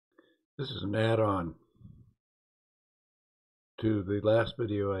This is an add-on to the last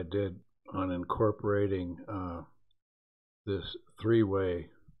video I did on incorporating this three-way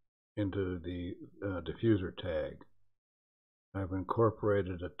into the diffuser tag. I've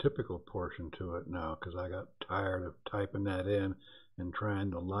incorporated a typical portion to it now because I got tired of typing that in and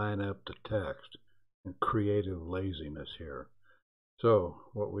trying to line up the text and creative laziness here. So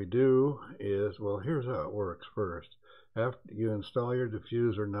what we do is, well, here's how it works first. After you install your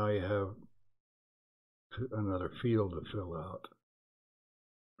diffuser, now you have another field to fill out.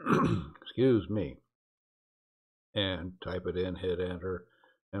 Excuse me. And type it in, hit enter,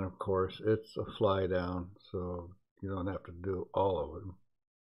 and of course it's a fly down, so you don't have to do all of them.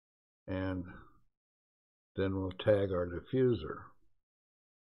 And then we'll tag our diffuser.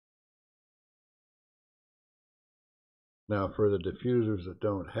 Now for the diffusers that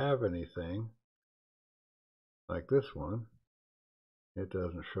don't have anything, like this one, it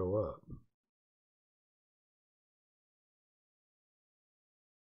doesn't show up.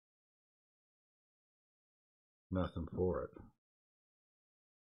 Nothing for it.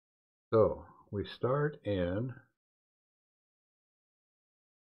 So we start in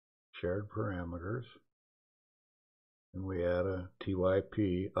shared parameters, and we add a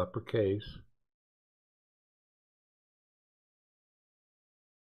TYP uppercase.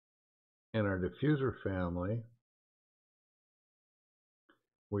 In our diffuser family,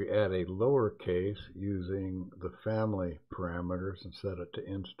 we add a lowercase using the family parameters and set it to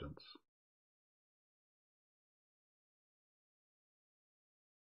instance.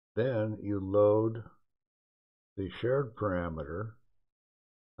 Then you load the shared parameter,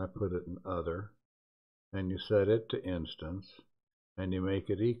 I put it in other, and you set it to instance, and you make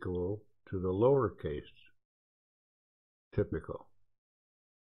it equal to the lowercase typical.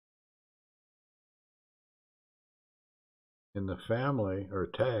 In the family or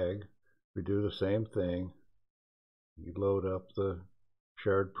tag, we do the same thing. You load up the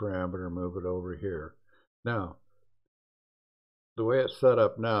shared parameter, move it over here. Now, the way it's set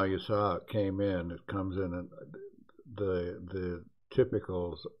up now, you saw how it came in. It comes in the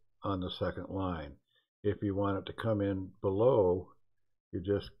typicals on the second line. If you want it to come in below, you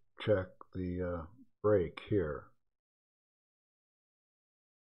just check the break here.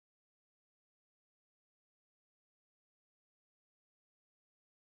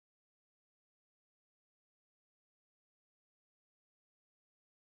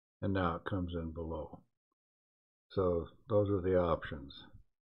 And now it comes in below. So those are the options.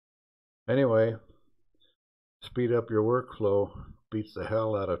 Anyway, speed up your workflow. Beats the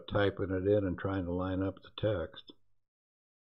hell out of typing it in and trying to line up the text.